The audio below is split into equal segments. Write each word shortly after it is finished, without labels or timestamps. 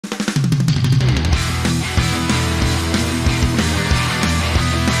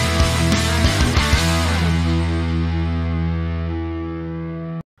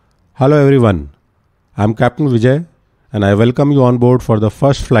Hello everyone, I am Captain Vijay and I welcome you on board for the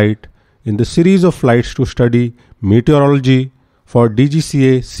first flight in the series of flights to study meteorology for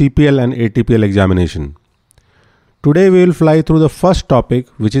Dgca Cpl and Atpl examination. Today we will fly through the first topic,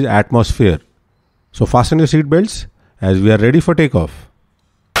 which is atmosphere. So fasten your seat belts as we are ready for takeoff.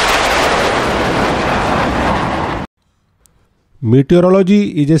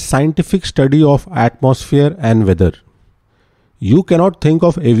 Meteorology is a scientific study of atmosphere and weather. You cannot think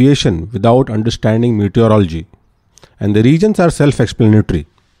of aviation without understanding meteorology, and the reasons are self-explanatory.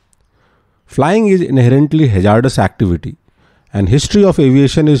 Flying is inherently hazardous activity, and history of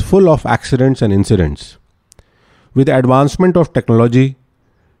aviation is full of accidents and incidents. With advancement of technology,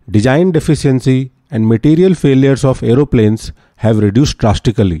 design deficiency and material failures of aeroplanes have reduced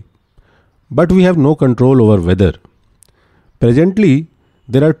drastically, but we have no control over weather. Presently,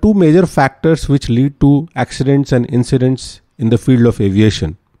 there are two major factors which lead to accidents and incidents in the field of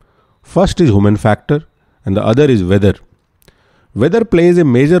aviation. First is human factor and the other is weather. Weather plays a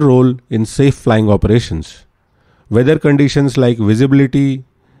major role in safe flying operations. Weather conditions like visibility,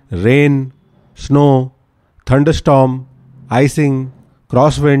 rain, snow, thunderstorm, icing,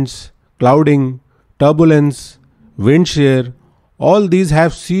 crosswinds, clouding, turbulence, wind shear, all these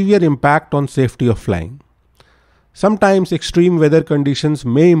have severe impact on safety of flying. Sometimes extreme weather conditions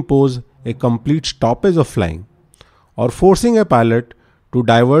may impose a complete stoppage of flying or forcing a pilot to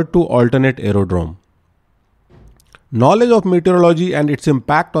divert to alternate aerodrome. Knowledge of meteorology and its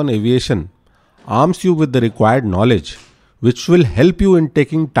impact on aviation arms you with the required knowledge, which will help you in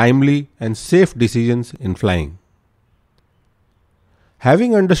taking timely and safe decisions in flying.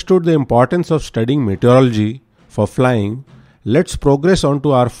 Having understood the importance of studying meteorology for flying, let's progress on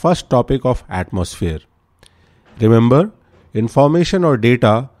to our first topic of atmosphere. Remember, information or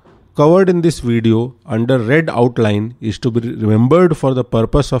data covered in this video under red outline is to be remembered for the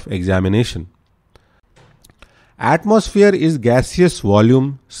purpose of examination. Atmosphere is gaseous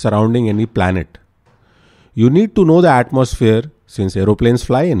volume surrounding any planet. You need to know the atmosphere since aeroplanes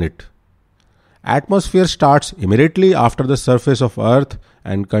fly in it. Atmosphere starts immediately after the surface of Earth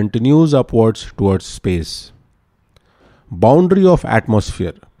and continues upwards towards space. Boundary of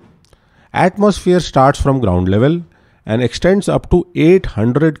atmosphere. Atmosphere starts from ground level and extends up to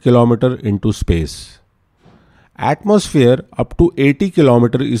 800 km into space. Atmosphere up to 80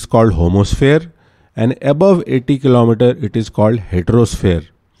 km is called homosphere and above 80 km it is called heterosphere.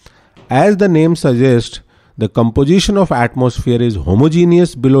 As the name suggests, the composition of atmosphere is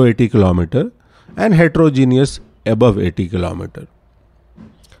homogeneous below 80 km and heterogeneous above 80 km.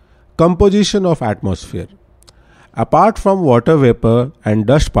 Composition of atmosphere. Apart from water vapor and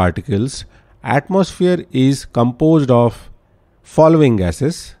dust particles, atmosphere is composed of following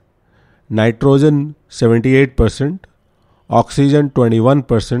gases: nitrogen 78%, oxygen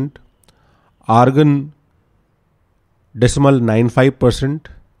 21%, argon 0.95%,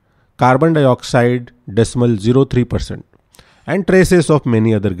 carbon dioxide 0.03%, and traces of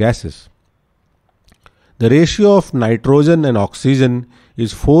many other gases. The ratio of nitrogen and oxygen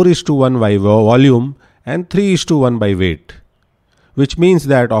is 4:1 by volume and 3:1 by weight, which means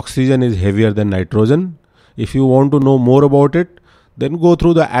that oxygen is heavier than nitrogen. If you want to know more about it, then go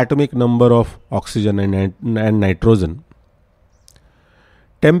through the atomic number of oxygen and nitrogen.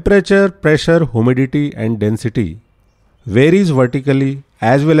 Temperature, pressure, humidity and density varies vertically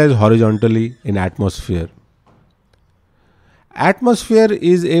as well as horizontally in atmosphere. Atmosphere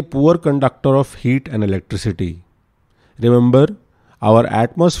is a poor conductor of heat and electricity. Remember, our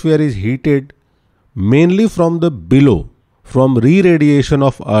atmosphere is heated mainly from the below, from re-radiation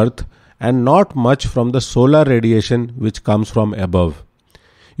of Earth, and not much from the solar radiation which comes from above.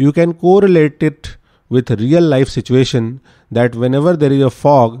 You can correlate it with real life situation that whenever there is a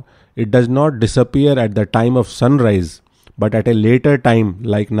fog, it does not disappear at the time of sunrise, but at a later time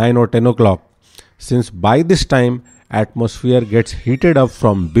like 9 or 10 o'clock, since by this time atmosphere gets heated up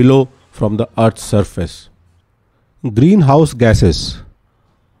from below, from the Earth's surface. Greenhouse gases.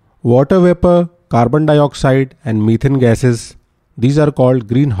 Water vapor, carbon dioxide and methane gases, these are called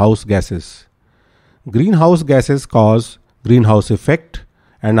greenhouse gases. Greenhouse gases cause greenhouse effect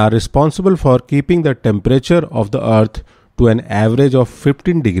and are responsible for keeping the temperature of the Earth to an average of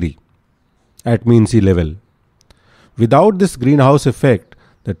 15 degrees at mean sea level. Without this greenhouse effect,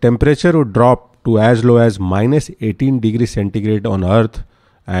 the temperature would drop to as low as -18 degrees centigrade on Earth,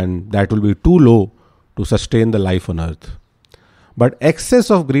 and that will be too low to sustain the life on Earth. But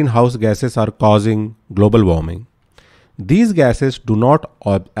excess of greenhouse gases are causing global warming. These gases do not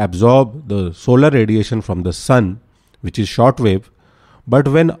absorb the solar radiation from the sun, which is shortwave, but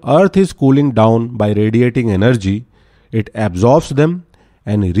when Earth is cooling down by radiating energy, it absorbs them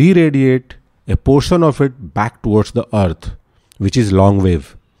and re-radiate a portion of it back towards the earth, which is long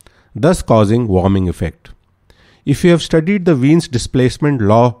wave, thus causing warming effect. If you have studied the Wien's displacement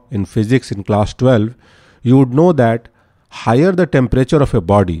law in physics in class 12, you would know that higher the temperature of a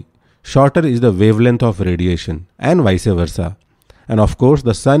body, shorter is the wavelength of radiation, and vice versa. And of course,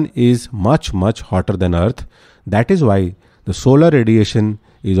 the sun is much hotter than earth. That is why the solar radiation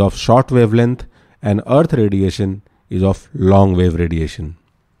is of short wavelength and earth radiation is of long wave radiation.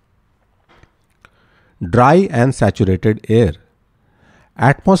 Dry and saturated air.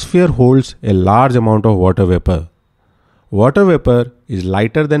 Atmosphere holds a large amount of water vapor. Water vapor is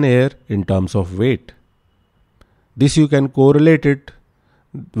lighter than air in terms of weight. This you can correlate it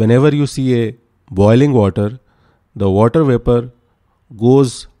whenever you see a boiling water, the water vapor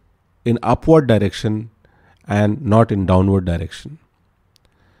goes in upward direction and not in downward direction.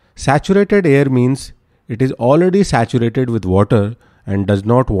 Saturated air means it is already saturated with water and does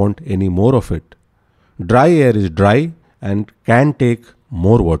not want any more of it. Dry air is dry and can take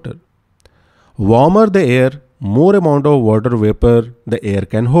more water. Warmer the air, more amount of water vapor the air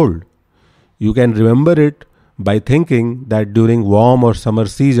can hold. You can remember it by thinking that during warm or summer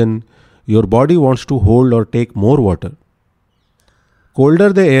season, your body wants to hold or take more water.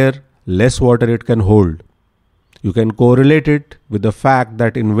 Colder the air, less water it can hold. You can correlate it with the fact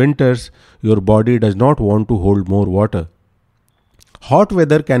that in winters, your body does not want to hold more water. Hot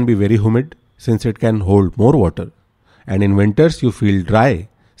weather can be very humid since it can hold more water. And in winters, you feel dry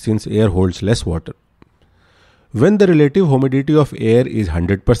since air holds less water. When the relative humidity of air is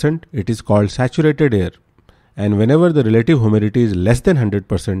 100%, it is called saturated air. And whenever the relative humidity is less than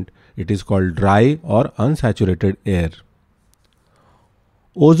 100%, it is called dry or unsaturated air.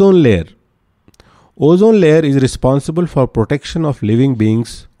 Ozone layer. Ozone layer is responsible for protection of living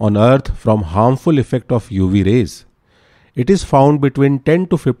beings on Earth from harmful effect of UV rays. It is found between 10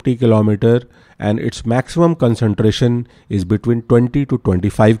 to 50 km and its maximum concentration is between 20 to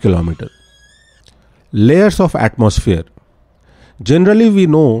 25 km. Layers of atmosphere. Generally, we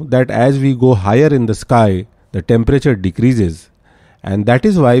know that as we go higher in the sky, the temperature decreases, and that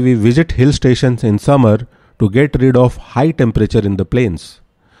is why we visit hill stations in summer to get rid of high temperature in the plains.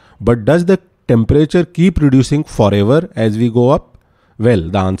 But does the temperature keep reducing forever as we go up? Well,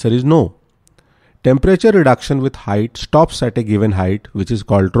 the answer is no. Temperature reduction with height stops at a given height, which is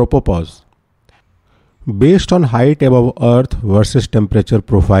called tropopause. Based on height above Earth versus temperature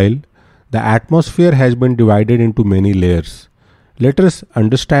profile, the atmosphere has been divided into many layers. Let us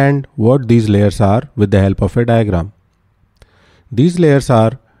understand what these layers are with the help of a diagram. These layers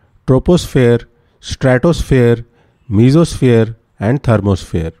are troposphere, stratosphere, mesosphere, and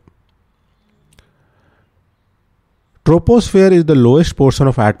thermosphere. Troposphere is the lowest portion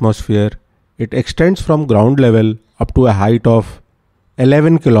of atmosphere. It extends from ground level up to a height of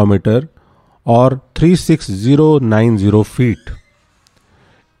 11 km or 36090 feet.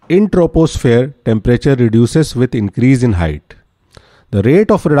 In troposphere, temperature reduces with increase in height. The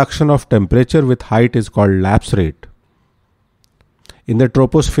rate of reduction of temperature with height is called lapse rate. In the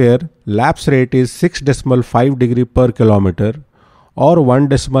troposphere, lapse rate is 6.5 degree per kilometer or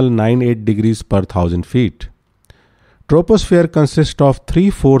 1.98 degrees per 1000 feet. Troposphere consists of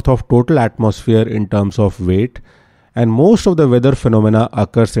 3/4 of total atmosphere in terms of weight, and most of the weather phenomena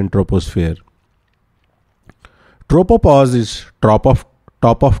occurs in troposphere. Tropopause is top of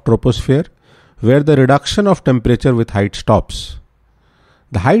troposphere, where the reduction of temperature with height stops.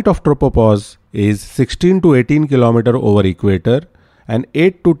 The height of tropopause is 16 to 18 km over equator and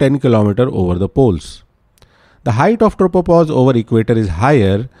 8 to 10 km over the poles. The height of tropopause over equator is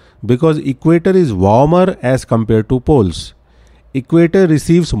higher because equator is warmer as compared to poles. Equator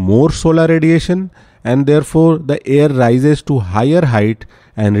receives more solar radiation and therefore the air rises to higher height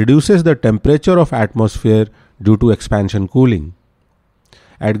and reduces the temperature of atmosphere due to expansion cooling.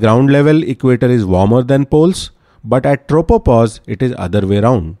 At ground level, equator is warmer than poles, but at tropopause it is other way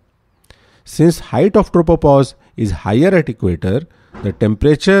round. Since height of tropopause is higher at equator, the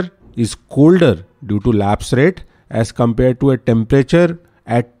temperature is colder due to lapse rate as compared to a temperature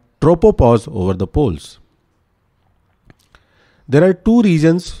at tropopause over the poles. There are two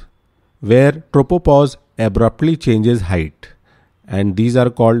regions where tropopause abruptly changes height, and these are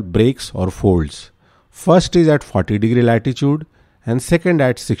called breaks or folds. First is at 40 degree latitude and second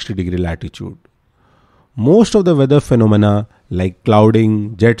at 60 degree latitude. Most of the weather phenomena like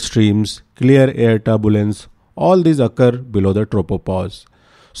clouding, jet streams, clear air turbulence, all these occur below the tropopause.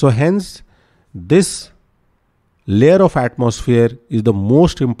 So hence, this layer of atmosphere is the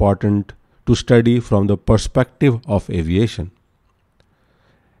most important to study from the perspective of aviation.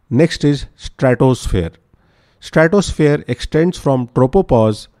 Next is stratosphere. Stratosphere extends from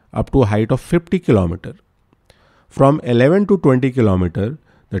tropopause up to a height of 50 km. From 11 to 20 km,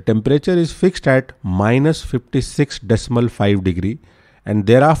 the temperature is fixed at minus 56.5 degree, and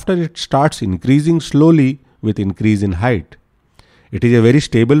thereafter it starts increasing slowly with increase in height. It is a very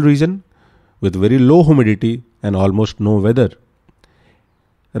stable region with very low humidity and almost no weather.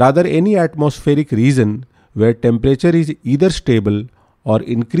 Rather, any atmospheric region where temperature is either stable or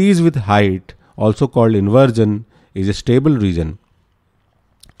increase with height, also called inversion, is a stable region.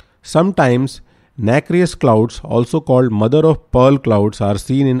 Sometimes nacreous clouds, also called mother of pearl clouds, are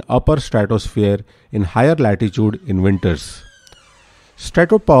seen in upper stratosphere in higher latitude in winters.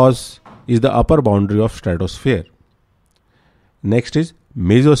 Stratopause is the upper boundary of stratosphere. Next is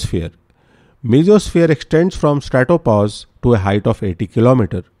mesosphere. Mesosphere extends from stratopause to a height of 80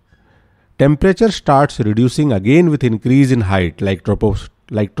 km. Temperature starts reducing again with increase in height like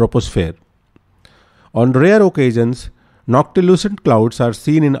troposphere. On rare occasions, noctilucent clouds are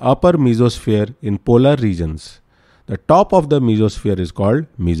seen in upper mesosphere in polar regions. The top of the mesosphere is called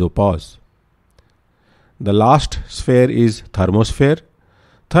mesopause. The last sphere is thermosphere.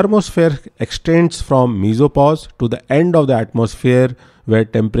 Thermosphere extends from mesopause to the end of the atmosphere where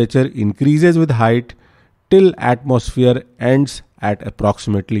temperature increases with height till atmosphere ends at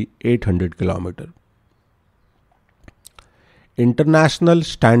approximately 800 km. International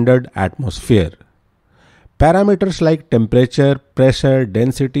Standard Atmosphere. Parameters like temperature, pressure,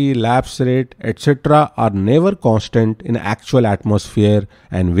 density, lapse rate, etc. are never constant in actual atmosphere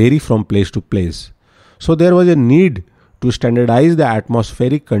and vary from place to place. So there was a need to standardize the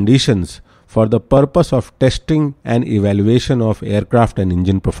atmospheric conditions for the purpose of testing and evaluation of aircraft and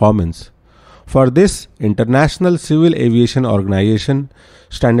engine performance. For this, International Civil Aviation Organization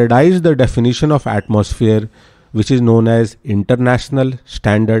standardized the definition of atmosphere, which is known as International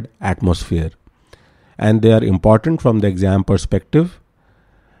Standard Atmosphere. And they are important from the exam perspective.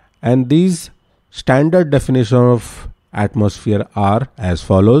 And these standard definitions of atmosphere are as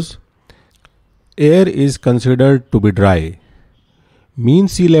follows. Air is considered to be dry. Mean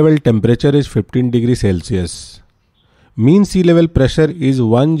sea level temperature is 15 degrees Celsius. Mean sea level pressure is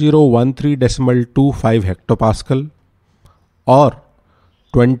 1013.25 hectopascal or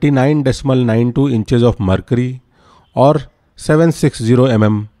 29.92 inches of mercury or 760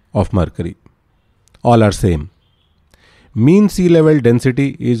 mm of mercury. All are same. Mean sea level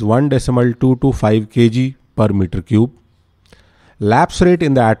density is 1.225 kg per meter cube. Lapse rate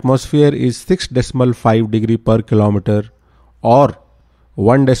in the atmosphere is 6.5 degree per kilometer or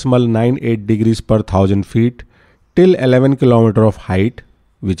 1.98 degrees per 1000 feet till 11 km of height,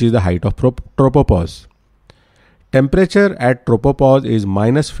 which is the height of tropopause. Temperature at tropopause is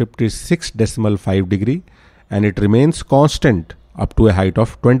minus 56.5 degree and it remains constant up to a height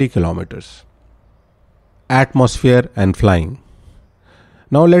of 20 kilometers. Atmosphere and flying.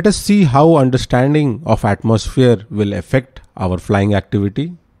 Now let us see how understanding of atmosphere will affect our flying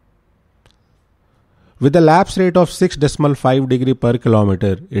activity. With a lapse rate of 6.5 degree per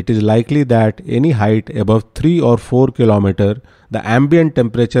kilometer, it is likely that any height above 3 or 4 km, the ambient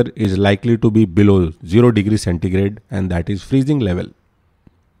temperature is likely to be below 0 degree centigrade, and that is freezing level.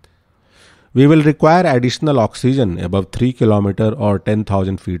 We will require additional oxygen above 3 km or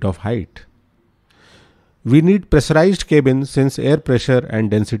 10,000 feet of height. We need pressurized cabin since air pressure and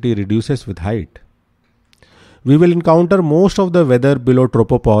density reduces with height. We will encounter most of the weather below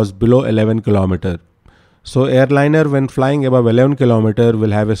tropopause below 11 km. So airliner when flying above 11 km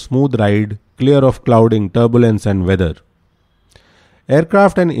will have a smooth ride, clear of clouding, turbulence and weather.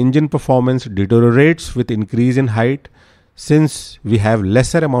 Aircraft and engine performance deteriorates with increase in height since we have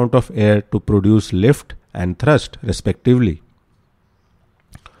lesser amount of air to produce lift and thrust respectively.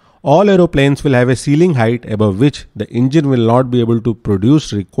 All aeroplanes will have a ceiling height above which the engine will not be able to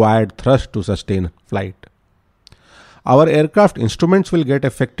produce required thrust to sustain flight. Our aircraft instruments will get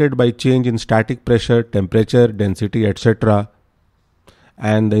affected by change in static pressure, temperature, density, etc.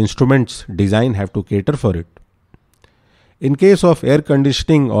 And the instruments design have to cater for it. In case of air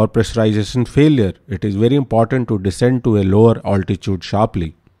conditioning or pressurization failure, it is very important to descend to a lower altitude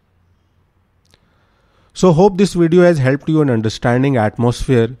sharply. So hope this video has helped you in understanding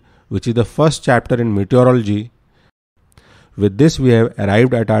atmosphere, which is the first chapter in meteorology. With this, we have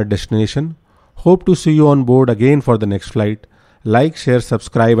arrived at our destination. Hope to see you on board again for the next flight. Like, share,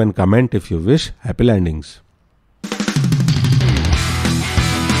 subscribe and comment if you wish. Happy landings.